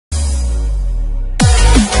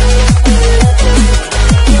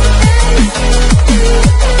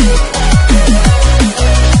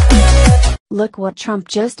Look what Trump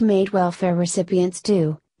just made welfare recipients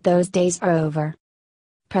do, those days are over.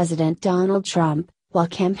 President Donald Trump, while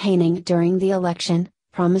campaigning during the election,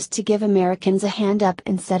 promised to give Americans a hand up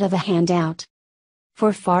instead of a handout.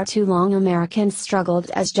 For far too long Americans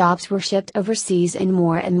struggled as jobs were shipped overseas and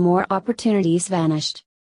more opportunities vanished.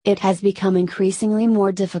 It has become increasingly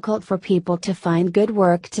more difficult for people to find good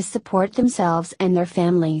work to support themselves and their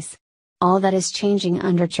families. All that is changing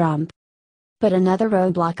under Trump. But another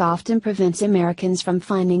roadblock often prevents Americans from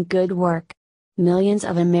finding good work. Millions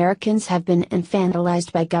of Americans have been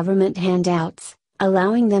infantilized by government handouts,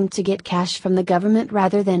 allowing them to get cash from the government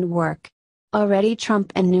rather than work. Already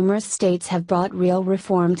Trump and numerous states have brought real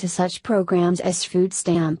reform to such programs as food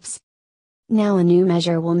stamps. Now a new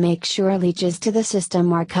measure will make sure leeches to the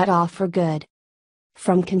system are cut off for good.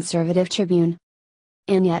 From Conservative Tribune.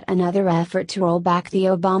 In yet another effort to roll back the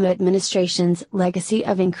Obama administration's legacy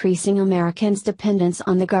of increasing Americans' dependence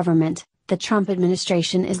on the government, the Trump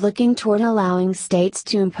administration is looking toward allowing states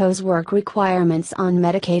to impose work requirements on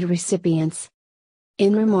Medicaid recipients.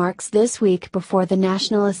 In remarks this week before the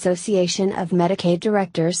National Association of Medicaid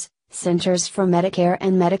Directors, Centers for Medicare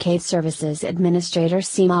and Medicaid Services Administrator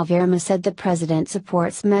Seema Verma said the president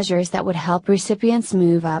supports measures that would help recipients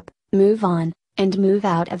move up, move on, and move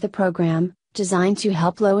out of the program, designed to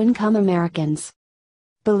help low-income Americans.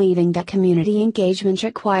 Believing that community engagement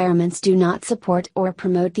requirements do not support or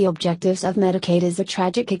promote the objectives of Medicaid is a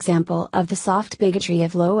tragic example of the soft bigotry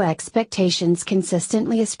of low expectations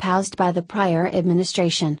consistently espoused by the prior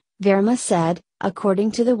administration, Verma said,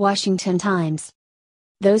 according to the Washington Times.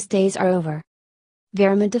 Those days are over.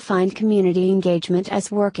 Verma defined community engagement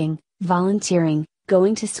as working, volunteering,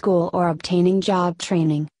 going to school or obtaining job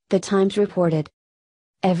training, the Times reported.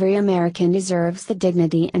 Every American deserves the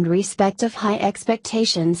dignity and respect of high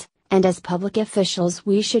expectations, and as public officials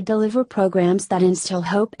we should deliver programs that instill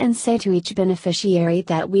hope and say to each beneficiary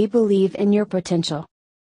that we believe in your potential.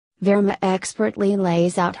 Verma expertly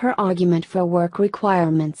lays out her argument for work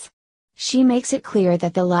requirements. She makes it clear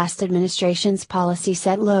that the last administration's policy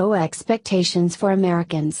set low expectations for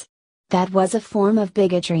Americans. That was a form of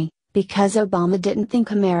bigotry, because Obama didn't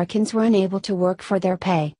think Americans were unable to work for their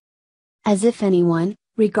pay. As if anyone,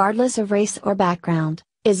 regardless of race or background,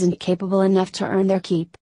 isn't capable enough to earn their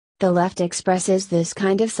keep. The left expresses this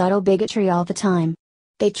kind of subtle bigotry all the time.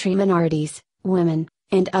 They treat minorities, women,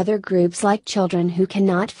 and other groups like children who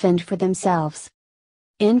cannot fend for themselves.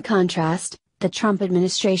 In contrast, the Trump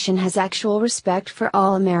administration has actual respect for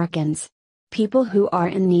all Americans. People who are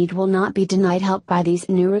in need will not be denied help by these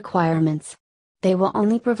new requirements. They will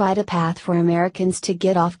only provide a path for Americans to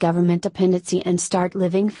get off government dependency and start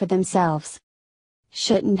living for themselves.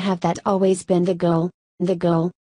 Shouldn't have that always been the goal? The goal,